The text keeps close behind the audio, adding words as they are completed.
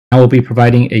I will be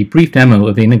providing a brief demo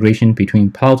of the integration between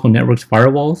Palo Alto Networks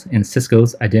firewalls and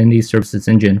Cisco's Identity Services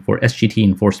Engine for SGT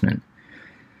Enforcement.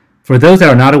 For those that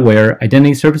are not aware,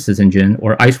 Identity Services Engine,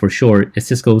 or ISE for short, is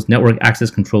Cisco's network access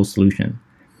control solution.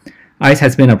 ISE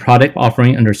has been a product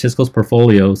offering under Cisco's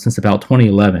portfolio since about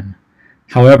 2011.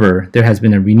 However, there has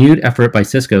been a renewed effort by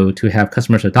Cisco to have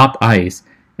customers adopt ISE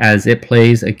as it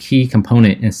plays a key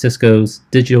component in Cisco's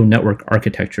digital network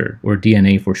architecture, or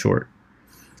DNA for short.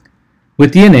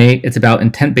 With DNA, it's about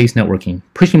intent-based networking,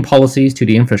 pushing policies to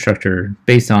the infrastructure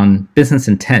based on business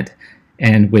intent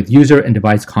and with user and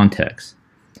device context.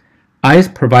 ISE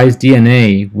provides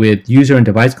DNA with user and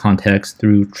device context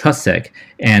through TrustSec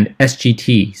and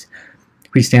SGTs,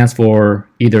 which stands for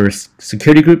either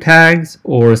security group tags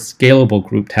or scalable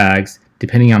group tags,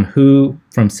 depending on who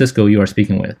from Cisco you are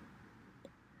speaking with.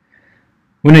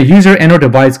 When a user and/or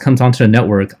device comes onto the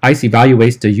network, ISE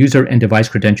evaluates the user and device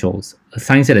credentials,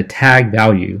 assigns it a tag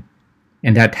value,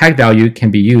 and that tag value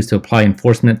can be used to apply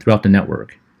enforcement throughout the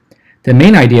network. The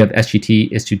main idea of SGT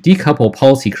is to decouple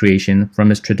policy creation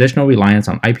from its traditional reliance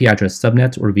on IP address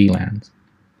subnets or VLANs.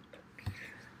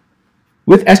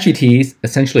 With SGTs,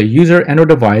 essentially a user and/or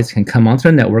device can come onto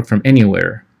the network from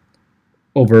anywhere,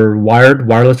 over wired,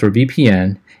 wireless, or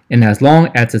VPN, and as long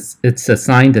as it's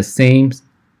assigned the same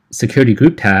security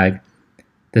group tag,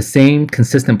 the same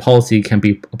consistent policy can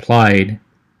be applied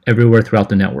everywhere throughout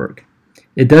the network.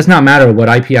 It does not matter what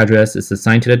IP address is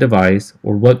assigned to the device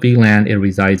or what VLAN it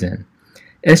resides in.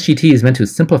 SGT is meant to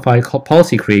simplify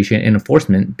policy creation and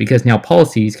enforcement because now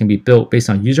policies can be built based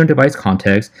on user and device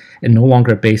context and no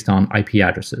longer based on IP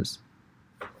addresses.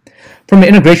 From an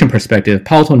integration perspective,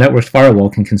 Palo Alto Networks Firewall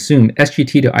can consume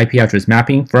SGT to IP address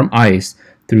mapping from ISE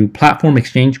through Platform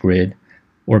Exchange Grid,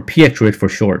 or PxGrid for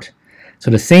short.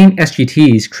 So the same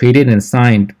SGTs created and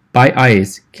assigned by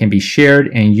ISE can be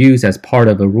shared and used as part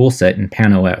of a rule set in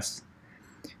PAN-OS.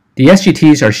 The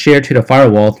SGTs are shared to the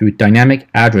firewall through dynamic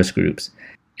address groups,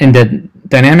 and the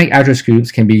dynamic address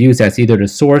groups can be used as either the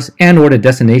source and/or the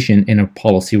destination in a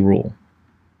policy rule.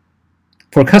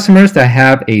 For customers that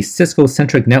have a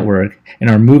Cisco-centric network and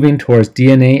are moving towards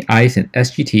DNA, ISE, and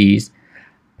SGTs,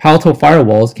 Palo Alto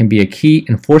firewalls can be a key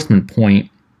enforcement point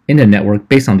in the network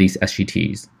based on these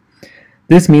SGTs.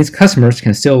 This means customers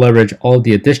can still leverage all of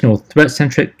the additional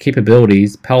threat-centric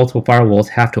capabilities Palo Alto firewalls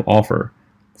have to offer,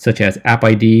 such as App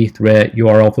ID, threat,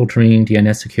 URL filtering,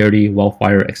 DNS security,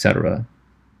 Wildfire, etc.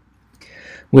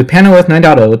 With PAN-OS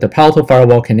 9.0, the Palo Alto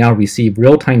firewall can now receive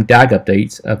real-time DAG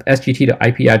updates of SGT to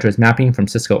IP address mapping from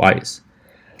Cisco ISE.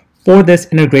 For this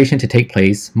integration to take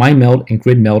place, MineMeld and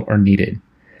GridMeld are needed.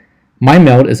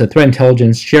 MineMeld is a threat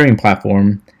intelligence sharing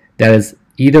platform that is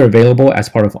either available as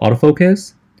part of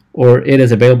AutoFocus, or it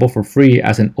is available for free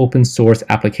as an open source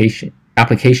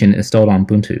application installed on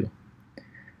Ubuntu.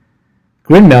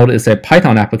 GridMeld is a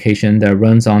Python application that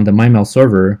runs on the MineMeld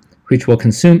server, which will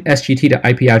consume SGT to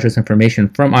IP address information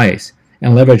from ISE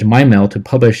and leverage MineMeld to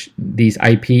publish these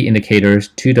IP indicators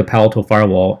to the Palo Alto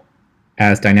firewall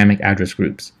as dynamic address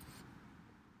groups.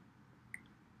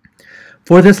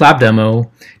 For this lab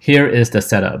demo, here is the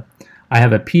setup. I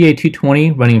have a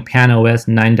PA220 running PAN-OS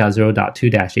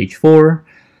 9.0.2-H4.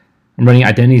 I'm running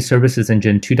Identity Services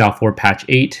Engine 2.4 patch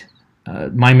 8.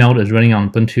 MineMeld is running on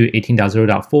Ubuntu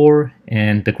 18.0.4,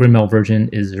 and the GridMeld version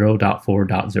is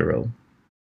 0.4.0.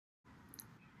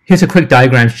 Here's a quick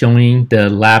diagram showing the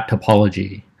lab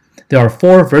topology. There are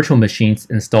 4 virtual machines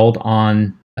installed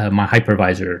on my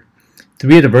hypervisor.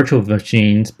 3 of the virtual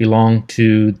machines belong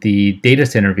to the data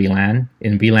center VLAN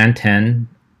in VLAN 10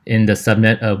 in the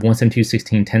subnet of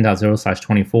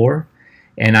 172.16.10.0/24,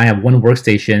 and I have one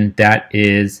workstation that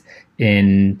is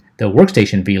in the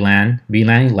workstation VLAN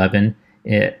 11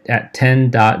 at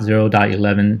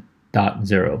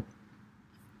 10.0.11.0.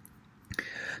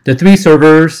 The 3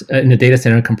 servers in the data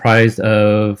center comprised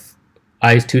of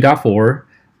ISE 2.4,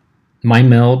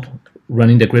 MineMeld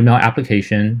running the GridMeld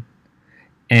application,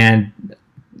 and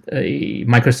a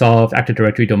Microsoft Active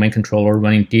Directory domain controller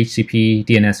running DHCP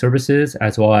DNS services,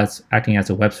 as well as acting as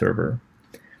a web server.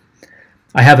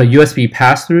 I have a USB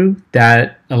pass-through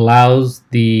that allows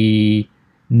the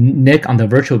NIC on the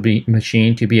virtual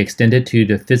machine to be extended to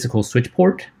the physical switch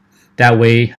port. That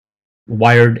way,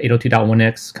 wired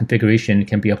 802.1x configuration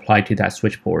can be applied to that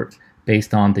switch port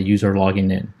based on the user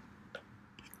logging in.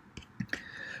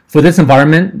 For this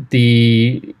environment,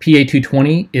 the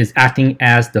PA220 is acting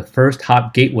as the first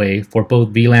hop gateway for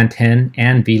both VLAN 10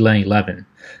 and VLAN 11.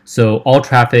 So all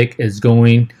traffic is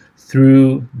going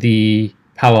through the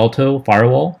Palo Alto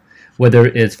firewall, whether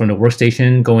it's from the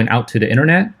workstation going out to the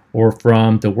internet or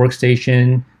from the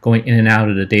workstation going in and out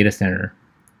of the data center.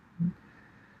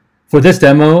 For this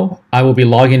demo, I will be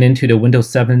logging into the Windows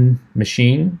 7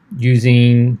 machine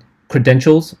using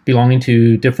credentials belonging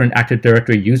to different Active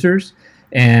Directory users,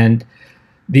 and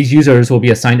these users will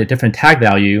be assigned a different tag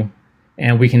value,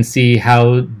 and we can see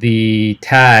how the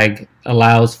tag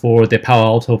allows for the Palo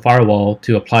Alto Firewall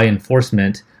to apply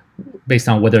enforcement based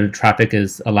on whether the traffic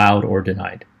is allowed or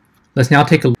denied. Let's now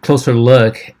take a closer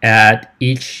look at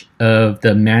each of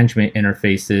the management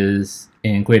interfaces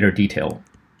in greater detail.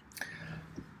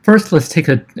 First, let's take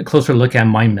a closer look at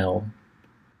MineMeld.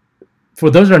 For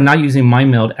those that are not using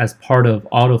MineMeld as part of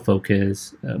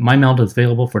Autofocus, MineMeld is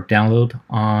available for download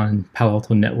on Palo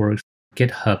Alto Network's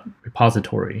GitHub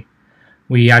repository.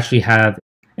 We actually have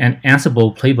an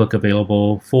Ansible playbook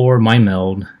available for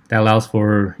MineMeld that allows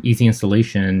for easy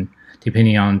installation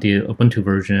depending on the Ubuntu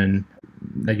version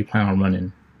that you plan on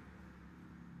running.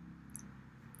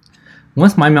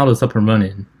 Once MineMeld is up and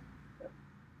running,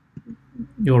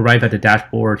 you'll arrive at the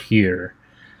dashboard here.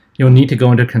 You'll need to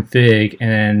go into config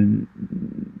and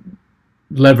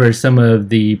leverage some of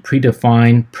the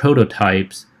predefined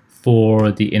prototypes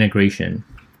for the integration.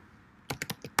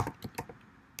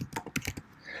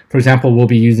 For example, we'll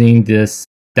be using this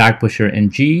DAG pusher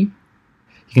NG.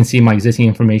 You can see my existing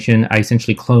information. I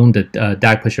essentially cloned the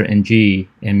DAG pusher NG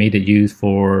and made it used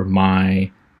for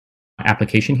my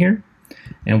application here.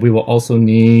 And we will also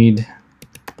need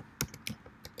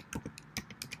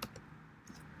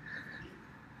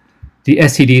the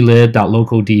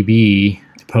stdlib.localDB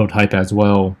prototype as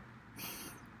well.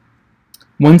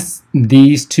 Once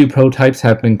these two prototypes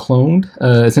have been cloned,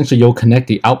 essentially you'll connect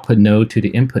the output node to the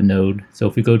input node. So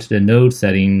if we go to the node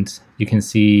settings, you can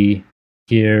see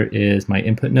here is my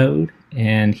input node,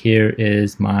 and here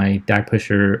is my DAG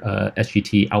pusher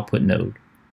SGT output node.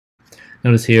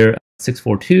 Notice here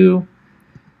 642.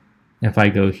 If I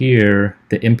go here,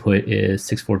 the input is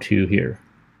 642 here.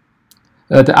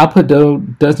 The output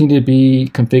node does need to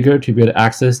be configured to be able to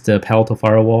access the Palo Alto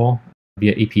Firewall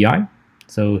via API.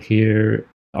 So here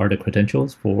are the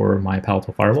credentials for my Palo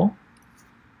Alto Firewall.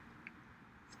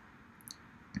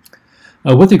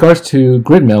 With regards to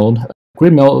GridMeld,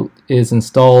 GridMeld is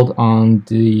installed on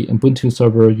the Ubuntu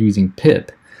server using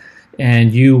pip,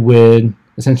 and you would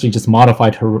essentially just modify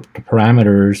the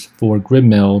parameters for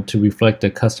GridMeld to reflect the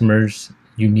customer's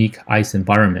unique ISE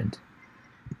environment.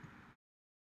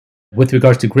 With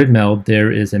regards to GridMeld,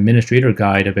 there is an administrator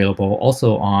guide available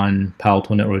also on Palo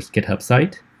Alto Network's GitHub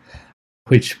site,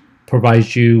 which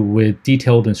provides you with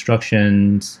detailed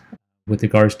instructions with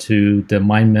regards to the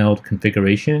MineMeld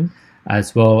configuration,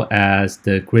 as well as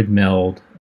the GridMeld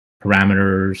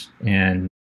parameters and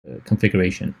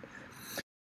configuration.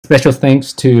 Special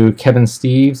thanks to Kevin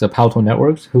Steves of Palo Alto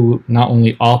Networks, who not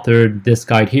only authored this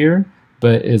guide here,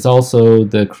 but is also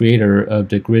the creator of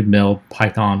the GridMeld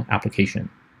Python application.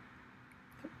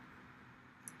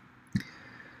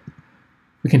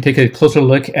 We can take a closer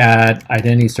look at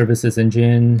Identity Services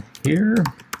Engine here.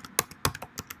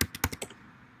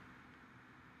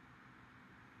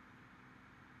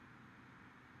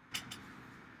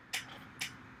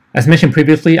 As mentioned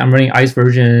previously, I'm running ISE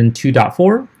version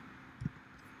 2.4.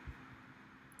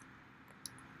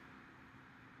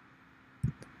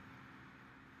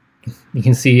 You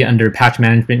can see under patch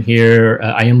management here,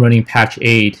 I am running patch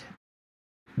 8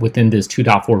 within this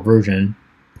 2.4 version.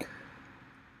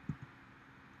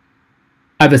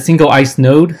 I have a single ISE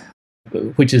node,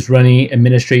 which is running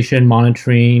administration,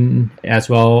 monitoring, as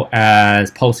well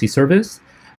as policy service.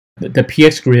 The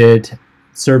PxGrid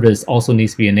service also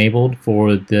needs to be enabled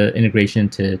for the integration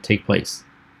to take place.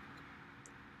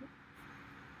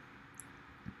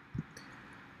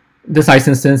 This ISE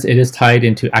instance, it is tied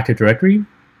into Active Directory.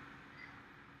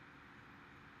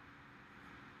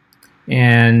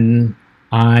 And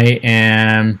I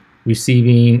am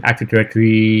receiving Active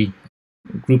Directory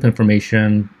group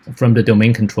information from the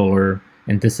domain controller,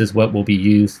 and this is what will be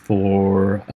used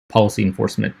for policy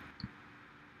enforcement.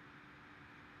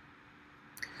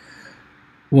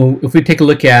 Well, if we take a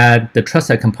look at the trust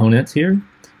set components here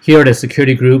are the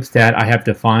security groups that I have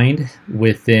defined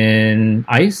within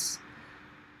ISE.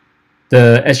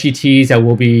 The SGTs that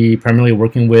we'll be primarily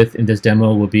working with in this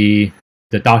demo will be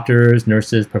the doctors,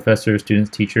 nurses, professors,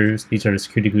 students, teachers. These are the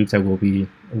security groups that we'll be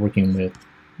working with.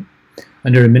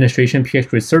 Under administration,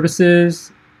 PxGrid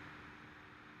services,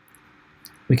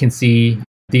 we can see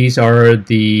these are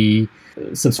the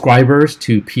subscribers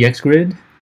to PxGrid.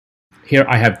 Here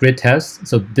I have grid tests.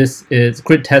 So this is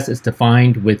grid test is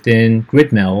defined within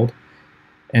GridMeld.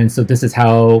 And so this is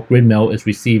how GridMeld is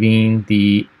receiving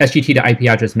the SGT to IP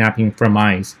address mapping from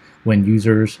ISE when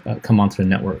users come onto the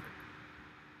network.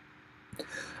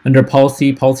 Under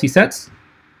policy sets,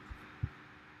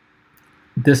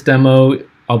 This demo,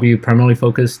 I'll be primarily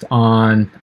focused on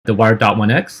the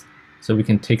wired.1x. So we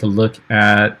can take a look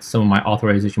at some of my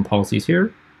authorization policies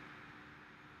here.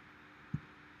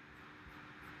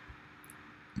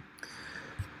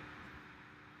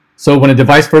 So when a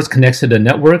device first connects to the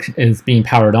network and is being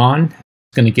powered on,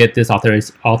 it's going to get this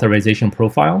authorization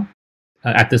profile.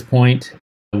 At this point,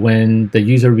 when the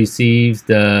user receives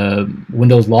the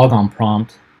Windows logon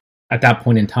prompt, at that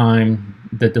point in time,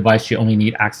 the device should only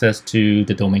need access to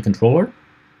the domain controller,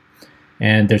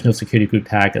 and there's no security group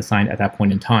tag assigned at that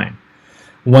point in time.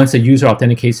 Once a user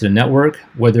authenticates to the network,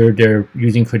 whether they're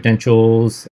using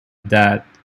credentials that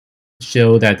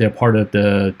show that they're part of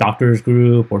the doctors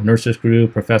group or nurses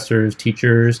group, professors,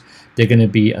 teachers, they're going to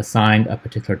be assigned a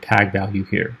particular tag value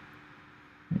here.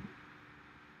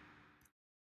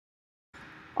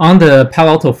 On the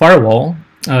Palo Alto Firewall,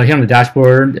 here on the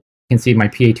dashboard, you can see my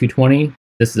PA220.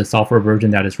 This is the software version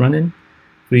that is running.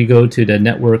 If we go to the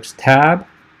Networks tab,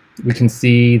 we can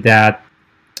see that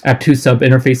I have two sub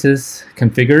interfaces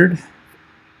configured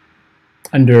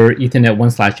under Ethernet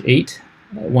 1/8.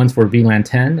 One's for VLAN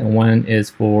 10 and one is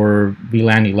for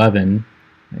VLAN 11.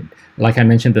 Like I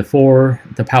mentioned before,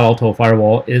 the Palo Alto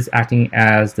Firewall is acting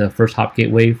as the first hop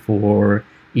gateway for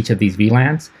each of these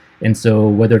VLANs. And so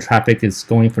whether traffic is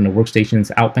going from the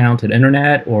workstations outbound to the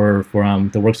internet or from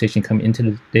the workstation coming into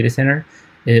the data center,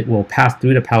 it will pass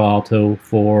through the Palo Alto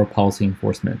for policy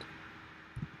enforcement.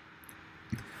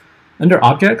 Under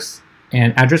objects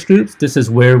and address groups, this is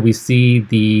where we see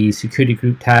the security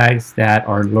group tags that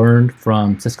are learned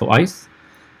from Cisco ISE.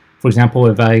 For example,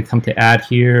 if I come to add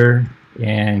here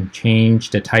and change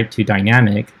the type to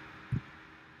dynamic,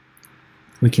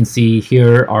 we can see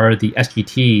here are the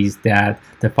SGTs that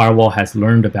the firewall has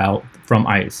learned about from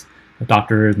ISE: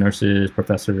 doctors, nurses,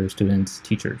 professors, students,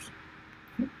 teachers.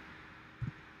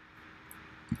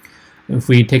 If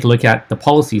we take a look at the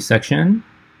policy section,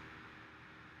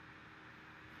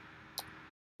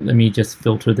 let me just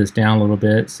filter this down a little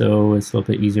bit so it's a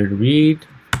little bit easier to read.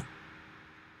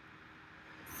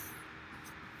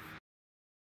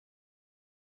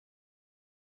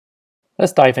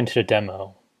 Let's dive into the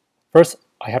demo. First,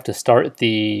 I have to start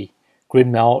the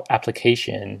GridMeld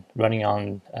application running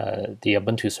on the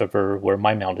Ubuntu server where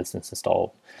MineMeld is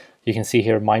installed. You can see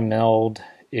here MineMeld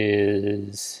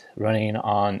is running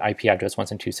on IP address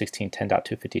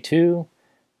 172.16.10.252.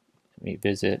 Let me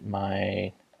visit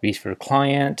my vSphere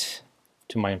client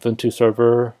to my Ubuntu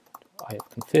server. I have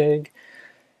config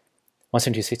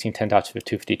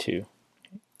 172.16.10.252.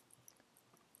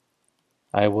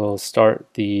 I will start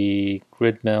the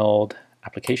GridMeld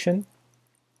application.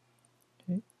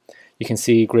 Okay. You can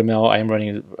see GridMeld, I am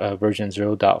running version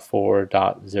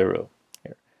 0.4.0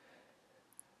 here.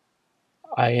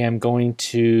 I am going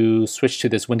to switch to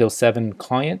this Windows 7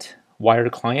 client,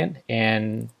 wired client,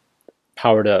 and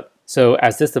power it up. So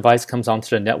as this device comes onto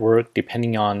the network,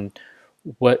 depending on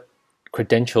what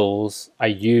credentials I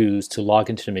use to log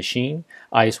into the machine,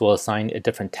 ISE will assign a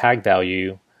different tag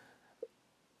value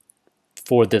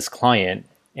for this client,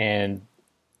 and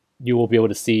you will be able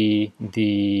to see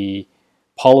the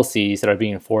policies that are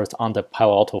being enforced on the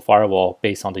Palo Alto Firewall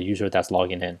based on the user that's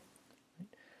logging in.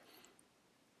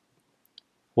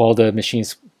 While the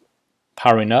machine's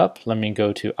powering up, let me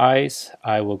go to ISE.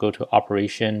 I will go to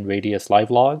Operation Radius Live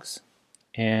Logs,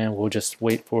 and we'll just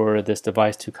wait for this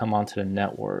device to come onto the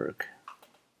network.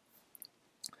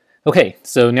 Okay,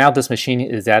 so now this machine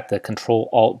is at the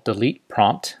Control-Alt-Delete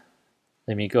prompt.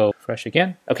 Let me go fresh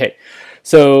again. Okay,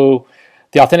 so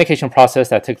the authentication process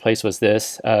that took place was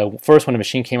this. First, when the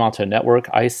machine came onto the network,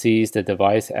 ISE sees the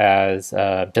device as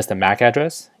just a MAC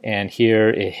address, and here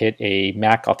it hit a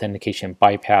MAC authentication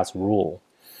bypass rule.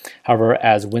 However,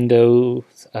 as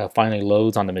Windows finally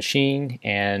loads on the machine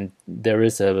and there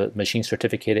is a machine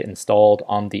certificate installed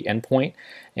on the endpoint,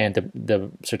 and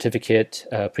the certificate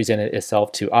presented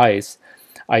itself to ISE,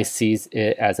 ISE sees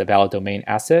it as a valid domain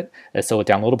asset, and so a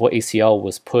downloadable ACL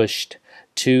was pushed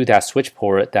to that switch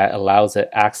port that allows it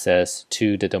access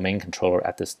to the domain controller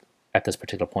at this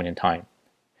particular point in time.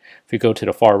 If we go to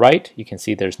the far right, you can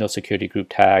see there's no security group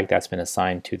tag that's been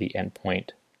assigned to the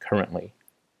endpoint currently.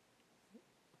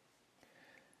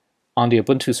 On the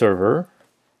Ubuntu server,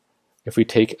 if we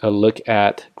take a look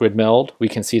at GridMeld, we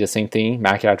can see the same thing: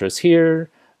 MAC address here,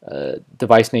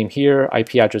 device name here,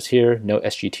 IP address here, no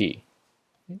SGT.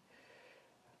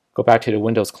 Go back to the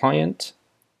Windows client.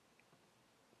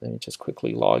 Let me just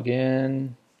quickly log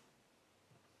in.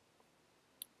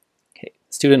 Okay,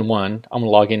 student 1, I'm going to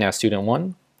log in as student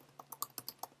 1.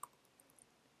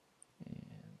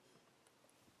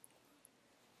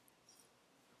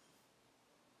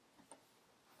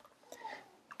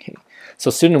 Okay, So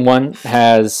student 1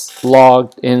 has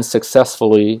logged in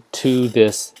successfully to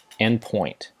this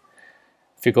endpoint.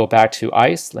 If you go back to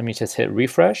ISE, let me just hit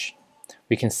refresh.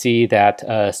 We can see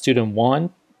that student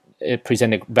 1, it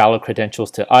presented valid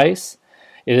credentials to ISE.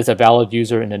 It is a valid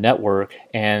user in the network,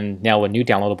 and now a new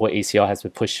downloadable ACL has been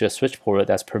pushed to a switch port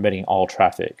that's permitting all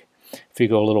traffic. If we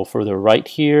go a little further right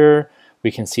here,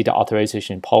 we can see the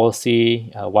authorization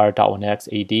policy, wire.1x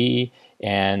AD,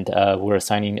 and we're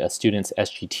assigning a student's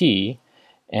SGT,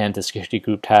 and the security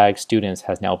group tag students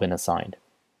has now been assigned.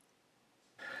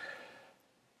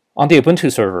 On the Ubuntu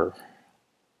server,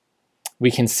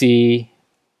 we can see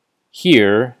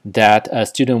here that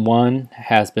student 1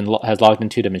 has logged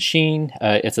into the machine.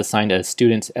 It's assigned a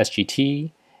student's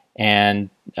SGT, and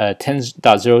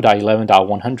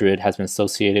 10.0.11.100 has been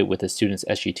associated with the student's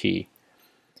SGT.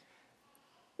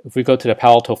 If we go to the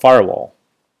Palo Alto Firewall,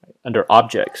 under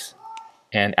Objects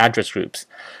and Address Groups,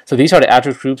 so these are the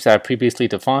address groups that are previously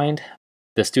defined.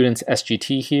 The student's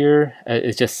SGT here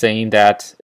is just saying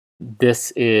that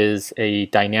this is a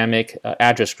dynamic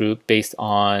address group based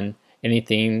on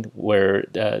anything where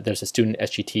there's a student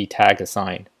SGT tag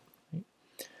assigned.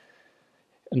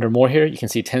 Under More here, you can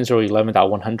see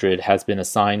 10.0.11.100 has been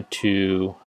assigned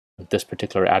to this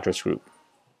particular address group.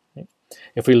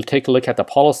 If we take a look at the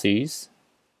policies,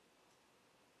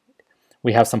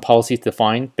 we have some policies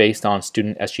defined based on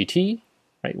student SGT.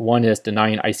 Right? One is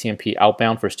denying ICMP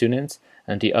outbound for students,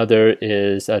 and the other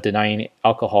is denying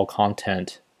alcohol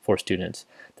content for students.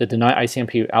 The deny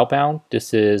ICMP outbound,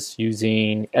 this is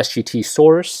using SGT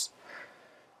source,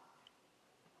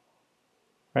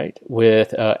 right,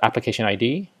 with application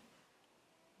ID.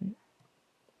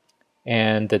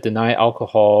 And the deny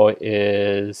alcohol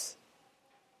is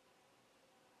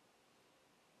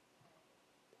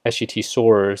SGT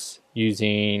source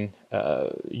using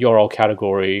URL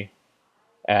category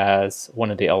as one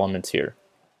of the elements here.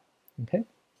 Okay.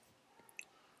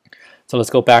 So let's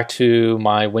go back to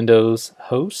my Windows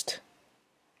host.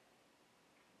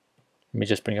 Let me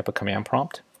just bring up a command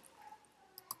prompt.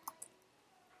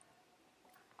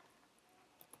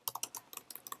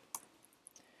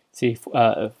 See,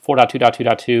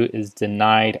 4.2.2.2 is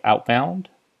denied outbound.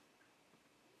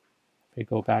 If we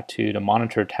go back to the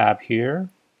monitor tab here,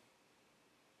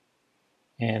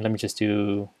 and let me just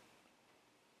do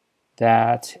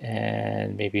that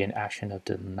and maybe an action of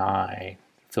deny.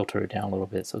 Filter it down a little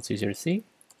bit so it's easier to see.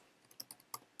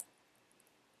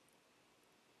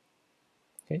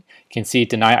 Okay, you can see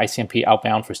deny ICMP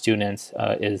outbound for students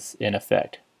is in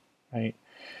effect. Right.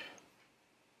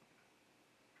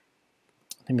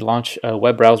 Let me launch a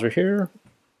web browser here.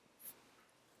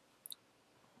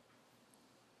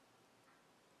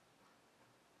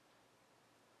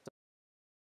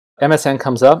 MSN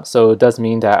comes up, so it does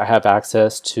mean that I have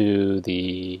access to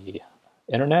the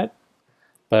internet.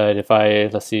 But if I,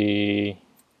 let's see,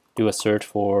 do a search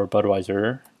for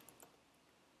Budweiser,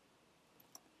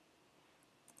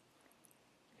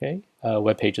 okay,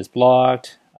 web page is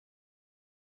blocked.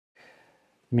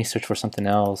 Let me search for something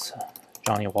else.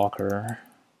 Johnny Walker.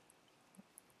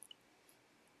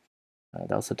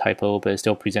 That was a typo, but it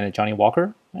still presented Johnny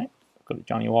Walker. Right? Go to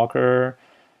Johnny Walker.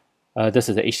 This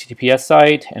is the HTTPS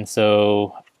site, and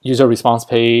so user response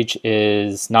page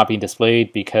is not being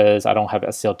displayed because I don't have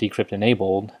SSL decrypt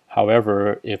enabled.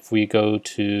 However, if we go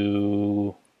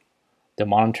to the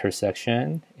monitor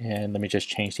section, and let me just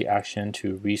change the action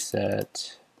to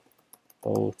reset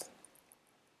both,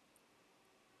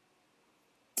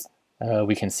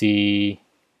 we can see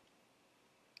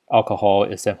alcohol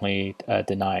is definitely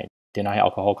denied. Deny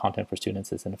alcohol content for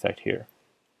students is in effect here.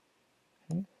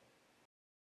 Okay.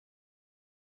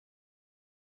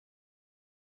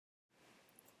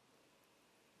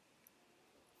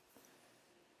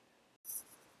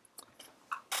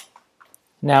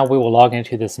 Now we will log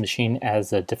into this machine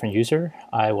as a different user.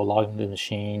 I will log into the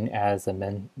machine as a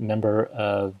member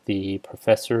of the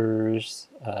professor's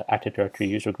Active Directory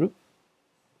user group.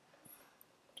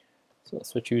 So let's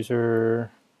switch user,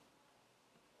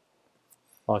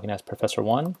 log in as Professor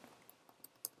 1.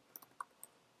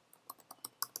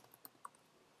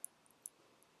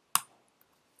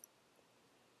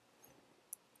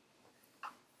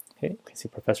 Okay, you can see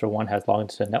Professor 1 has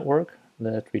logged into the network.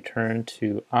 Let's return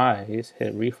to ISE,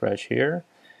 hit refresh here.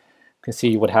 You can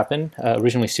see what happened.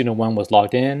 Originally student 1 was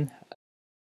logged in.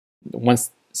 Once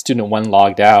student 1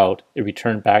 logged out, it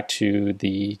returned back to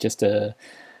just a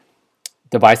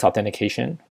device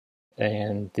authentication,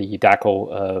 and the DACL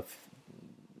of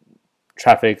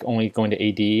traffic only going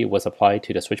to AD was applied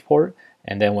to the switch port.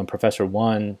 And then when Professor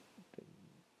 1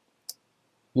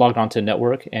 logged onto the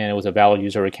network and it was a valid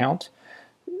user account,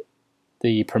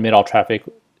 the permit all traffic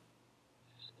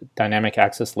dynamic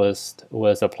access list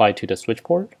was applied to the switch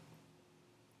port.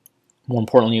 More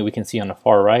importantly, we can see on the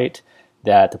far right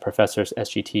that the professor's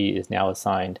SGT is now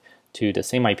assigned to the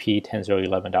same IP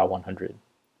 10.0.11.100.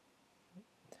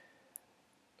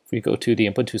 If we go to the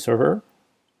Ubuntu server,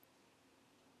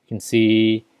 you can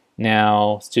see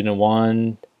now student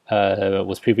 1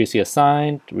 was previously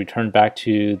assigned, returned back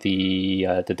to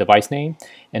the device name,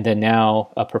 and then now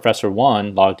Professor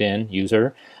 1 logged in,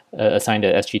 user, assigned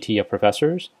a SGT of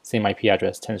professors, same IP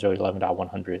address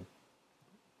 10.0.11.100.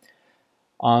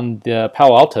 On the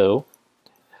Palo Alto,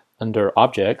 under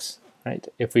objects, right,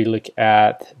 if we look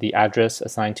at the address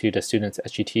assigned to the student's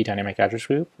SGT dynamic address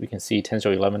group, we can see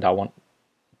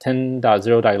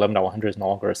 10.0.11.100 is no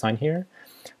longer assigned here.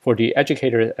 For the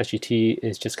educator, SGT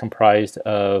is just comprised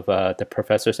of the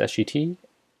professor's SGT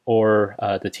or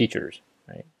the teacher's,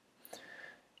 right?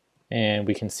 And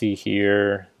we can see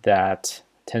here that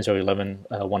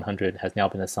 10.0.11.100 has now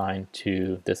been assigned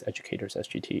to this educator's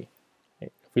SGT. If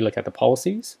we look at the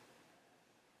policies,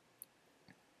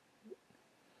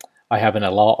 I have an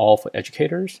allow all for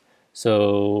educators.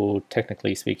 So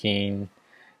technically speaking,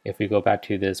 if we go back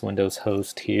to this Windows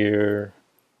host here,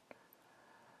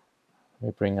 let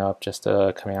me bring up just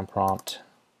a command prompt.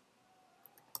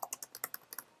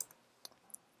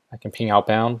 I can ping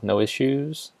outbound, no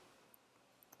issues.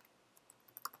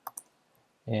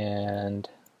 And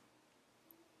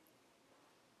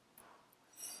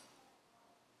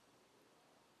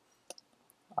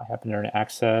I have internet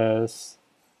access.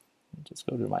 Just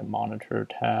go to my monitor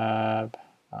tab.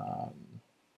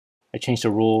 I changed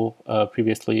the rule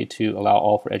previously to allow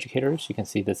all for educators. You can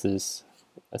see this is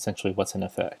essentially what's in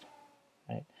effect,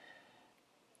 right?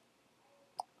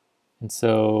 And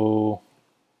so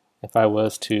if I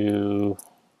was to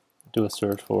do a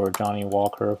search for Johnny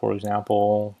Walker, for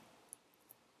example,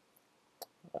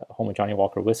 home of Johnny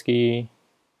Walker whiskey,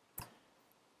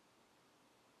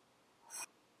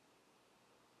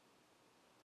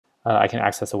 I can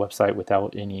access the website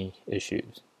without any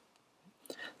issues.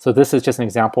 So this is just an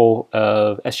example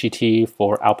of SGT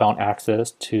for outbound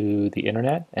access to the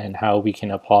internet and how we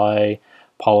can apply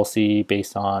policy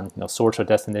based on source or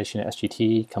destination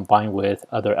SGT combined with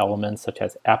other elements such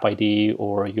as app ID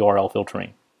or URL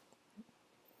filtering.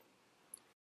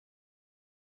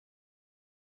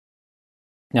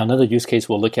 Now another use case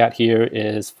we'll look at here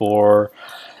is for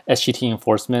SGT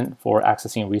enforcement for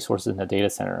accessing resources in the data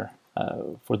center.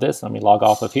 For this, let me log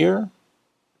off of here.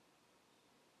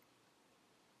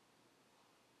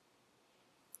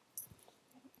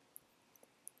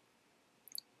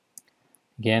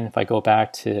 Again, if I go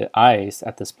back to ISE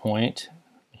at this point,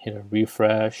 hit a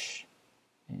refresh,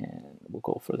 and we'll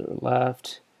go further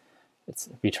left. It's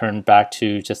returned back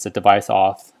to just the device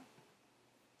auth.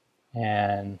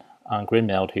 And on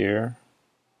GridMeld here,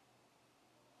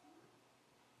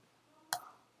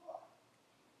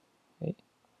 you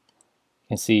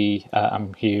can see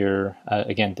I'm here,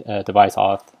 again, device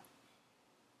auth,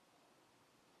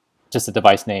 just a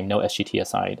device name, no SGT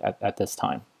assigned at this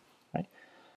time.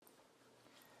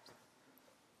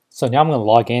 So now I'm going to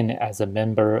log in as a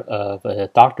member of a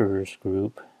doctor's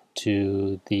group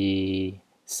to the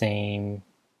same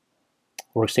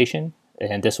workstation,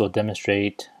 and this will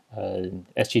demonstrate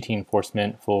SGT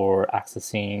enforcement for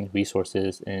accessing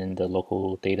resources in the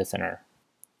local data center.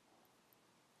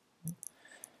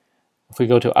 If we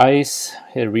go to ISE,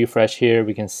 hit refresh here,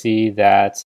 we can see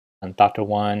that Dr.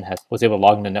 1 was able to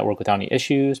log in the network without any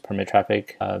issues, permit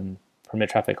traffic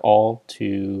all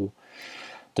to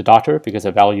the doctor because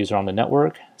a valid user on the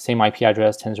network, same IP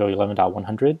address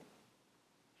 10.0.11.100,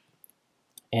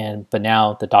 but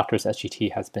now the doctor's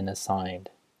SGT has been assigned.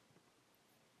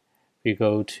 If we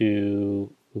go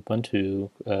to Ubuntu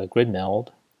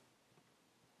GridMeld,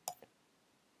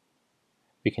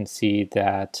 we can see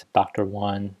that Dr.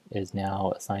 1 is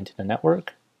now assigned to the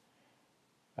network.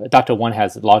 Dr. 1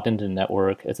 has logged into the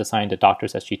network, it's assigned to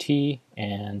doctor's SGT,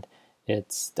 and the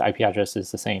IP address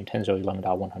is the same,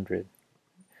 10.0.11.100.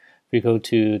 We go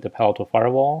to the Palo Alto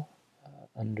Firewall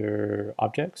under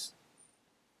Objects.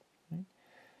 You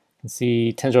can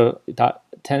see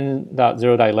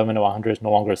 10.0.11.100 is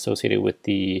no longer associated with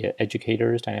the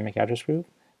educator's dynamic address group,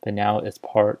 but now it's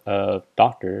part of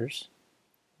doctors,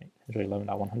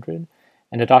 10.0.11.100.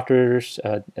 And the doctor's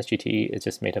SGT is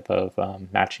just made up of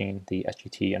matching the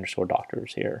SGT underscore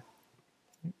doctors here.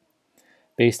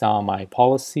 Based on my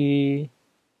policy,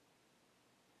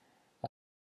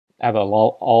 I have a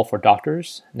all for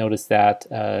doctors. Notice that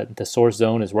the source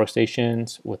zone is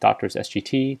workstations with doctors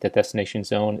SGT. The destination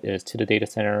zone is to the data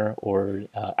center or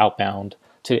outbound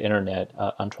to the internet,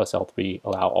 untrust L3,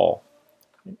 allow all.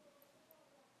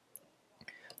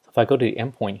 So If I go to the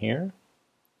endpoint here,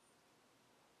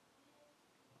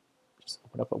 just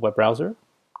open up a web browser.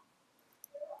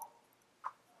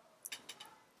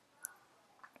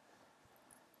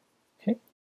 Okay.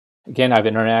 Again, I have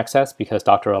internet access because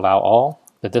Doctor allow all,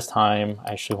 but this time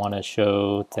I actually want to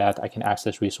show that I can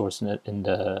access resources in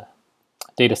the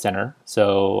data center.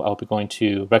 So I'll be going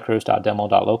to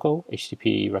records.demo.local,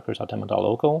 http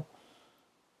records.demo.local.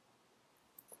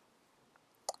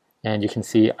 And you can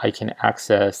see I can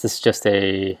access, this is just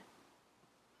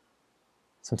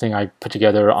something I put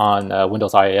together on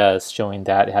Windows IIS showing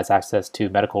that it has access to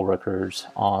medical records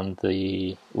on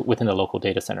within the local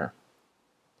data center.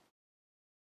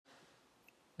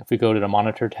 If we go to the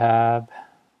monitor tab,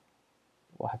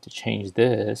 we'll have to change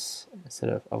this.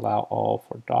 Instead of allow all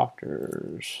for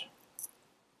doctors,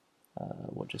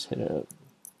 we'll just hit a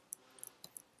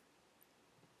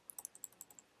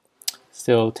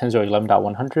still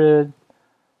 10.0.11.100.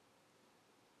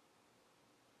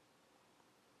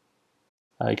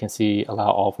 You can see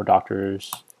allow all for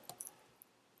doctors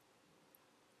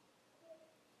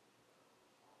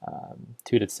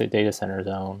to the data center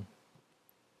zone,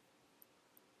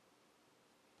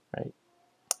 right,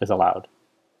 is allowed.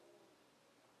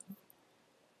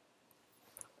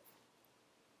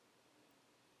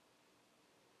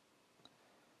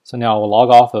 So now we'll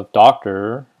log off of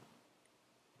Doctor.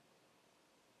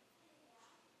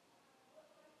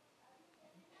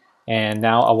 And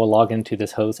now I will log into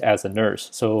this host as a nurse.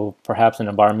 So perhaps in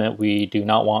an environment we do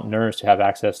not want nurse to have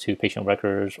access to patient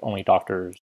records, only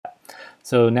doctors.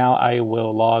 So now I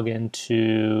will log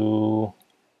into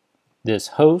this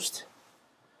host,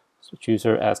 switch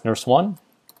user as nurse1.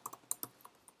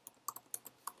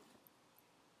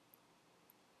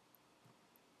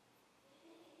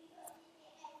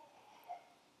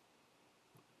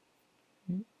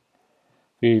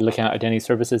 We're looking at Identity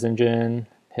Services Engine.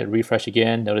 Hit refresh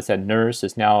again. Notice that nurse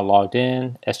is now logged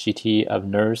in. SGT of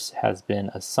nurse has been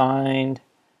assigned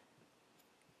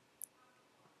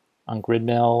on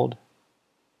GridMeld.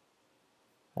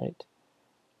 Right.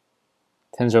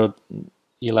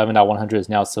 10.0.11.100 is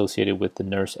now associated with the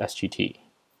nurse SGT.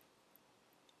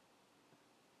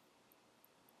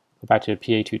 Go back to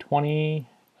PA220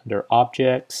 under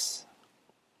objects.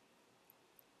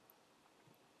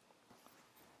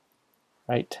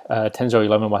 Right,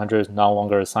 10.0.11.100 is no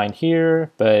longer assigned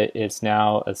here, but it's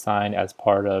now assigned as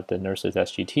part of the nurses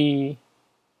SGT.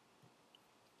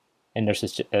 And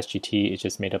nurses SGT is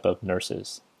just made up of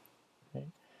nurses. Okay.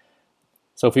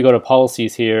 So if we go to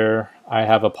policies here, I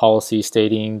have a policy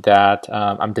stating that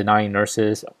I'm denying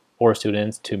nurses or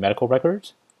students to medical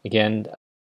records. Again,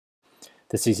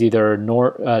 this is either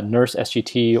nurse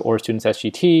SGT or students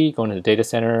SGT going to the data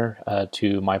center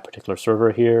to my particular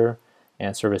server here,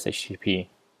 and service HTTP.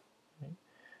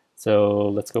 So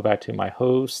let's go back to my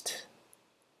host.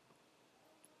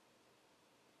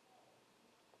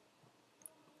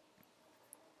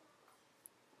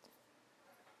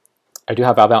 I do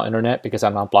have outbound internet because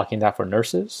I'm not blocking that for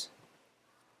nurses.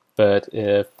 But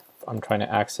if I'm trying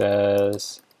to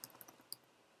access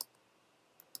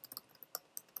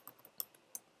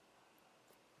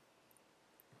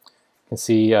you can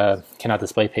see cannot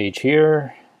display page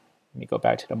here. Let me go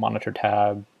back to the monitor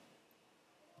tab.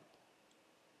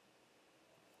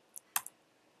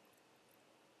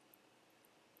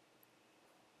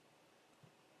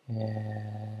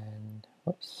 And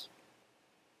whoops.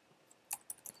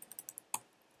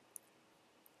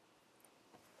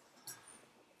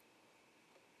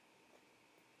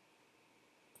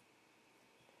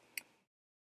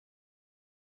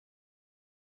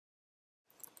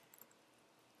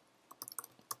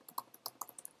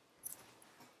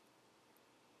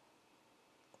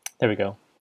 There we go.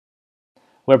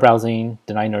 Web browsing,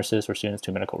 deny nurses or students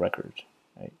to medical records.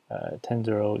 Right?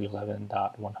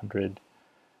 10.0.11.100.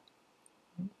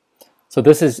 So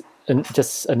this is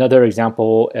just another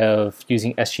example of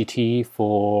using SGT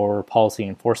for policy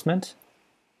enforcement.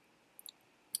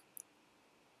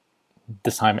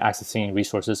 This time accessing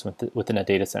resources within a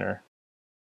data center.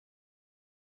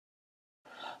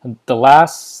 And the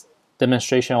last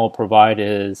demonstration I will provide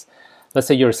is, let's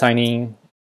say you're assigning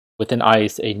within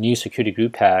ISE a new security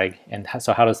group tag, and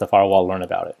so how does the firewall learn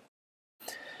about it?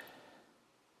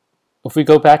 If we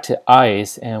go back to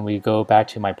ISE and we go back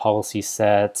to my policy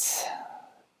sets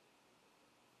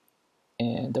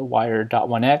and the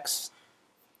wire.1x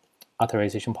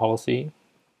authorization policy,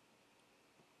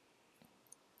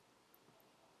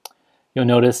 you'll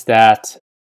notice that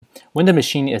when the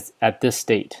machine is at this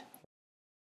state,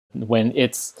 when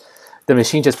the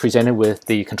machine just presented with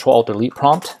the Control-Alt-Delete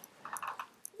prompt,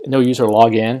 no user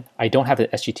login. I don't have the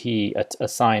SGT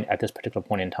assigned at this particular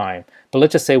point in time. But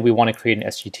let's just say we want to create an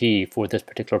SGT for this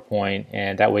particular point,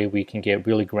 and that way we can get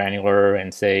really granular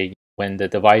and say when the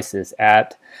device is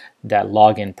at that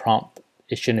login prompt,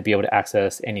 it shouldn't be able to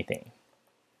access anything.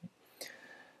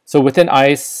 So within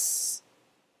ISE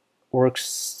Work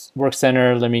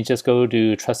Center, let me just go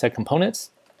to TrustSec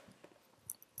Components.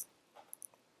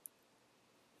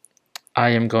 I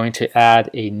am going to add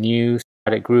a new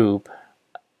static group.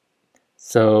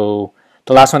 So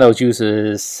the last one that was used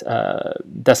is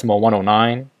decimal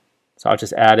 109. So I'll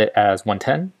just add it as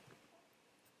 110.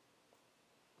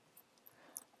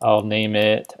 I'll name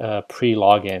it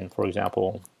pre-login, for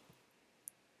example.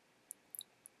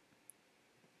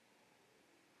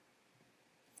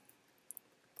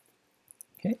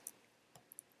 Okay.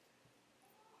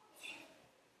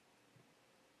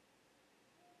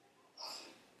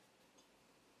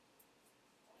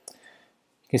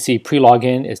 You can see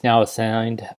pre-login is now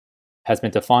assigned, has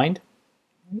been defined.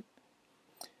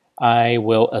 I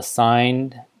will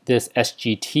assign this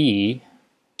SGT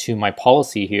to my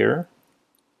policy here.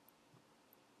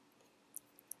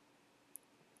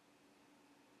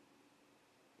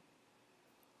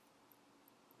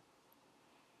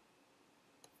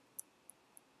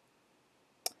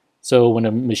 So when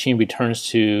a machine returns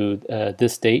to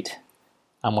this state,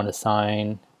 I'm going to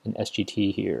assign an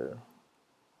SGT here.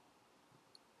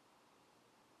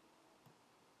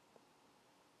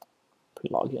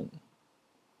 Pre-login.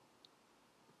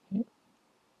 Okay.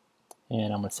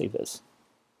 And I'm going to save this.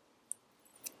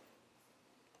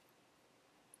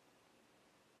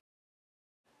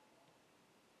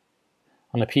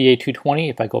 On the PA220,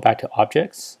 if I go back to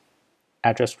Objects,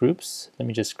 Address Groups, let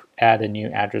me just add a new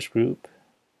address group,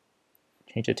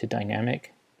 change it to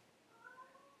Dynamic.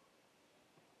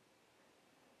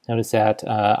 Notice that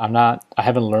I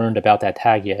haven't learned about that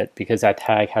tag yet because that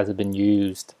tag hasn't been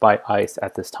used by ISE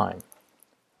at this time.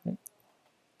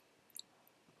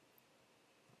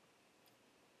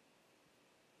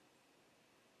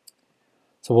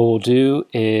 So what we'll do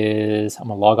is I'm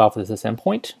going to log off of this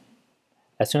endpoint.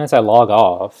 As soon as I log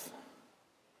off,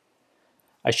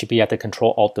 I should be at the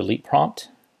Control-Alt-Delete prompt.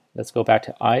 Let's go back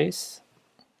to ISE,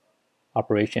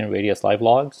 Operation Radius Live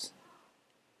Logs.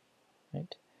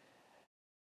 Right.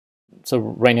 So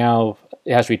right now,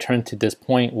 it has returned to this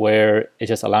point where it's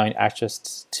just allowing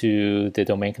access to the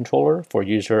domain controller for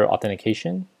user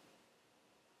authentication.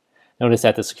 Notice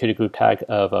that the security group tag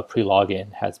of a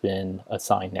pre-login has been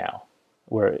assigned now,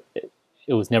 where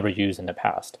it was never used in the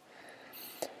past.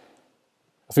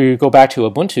 If we go back to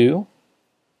Ubuntu,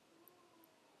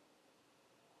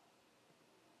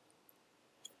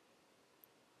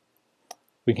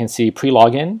 we can see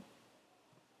pre-login,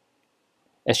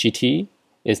 SGT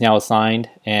is now assigned,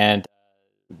 and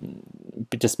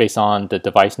just based on the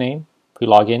device name,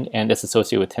 pre-login, and it's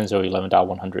associated with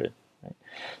 10.0.11.100. Right?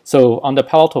 So on the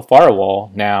Palo Alto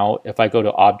Firewall now, if I go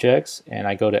to Objects and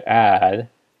I go to Add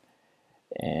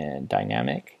and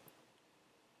Dynamic,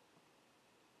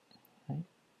 right?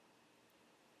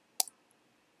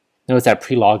 Notice that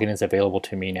pre-login is available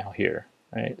to me now here.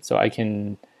 Right? So I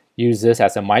can use this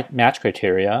as a match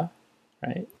criteria,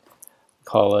 right?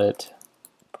 Call it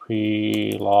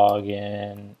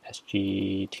pre-login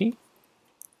SGT.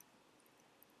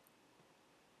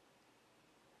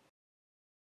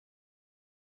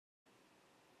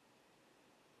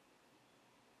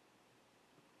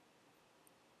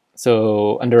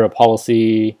 So under a policy,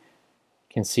 you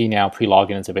can see now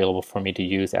pre-login is available for me to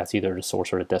use as either the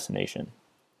source or the destination.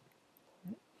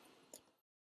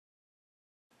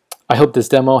 I hope this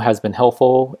demo has been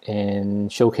helpful in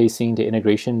showcasing the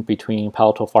integration between Palo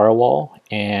Alto Firewall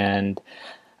and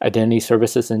Identity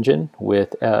Services Engine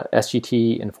with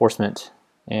SGT Enforcement.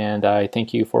 And I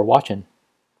thank you for watching.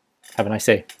 Have a nice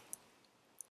day.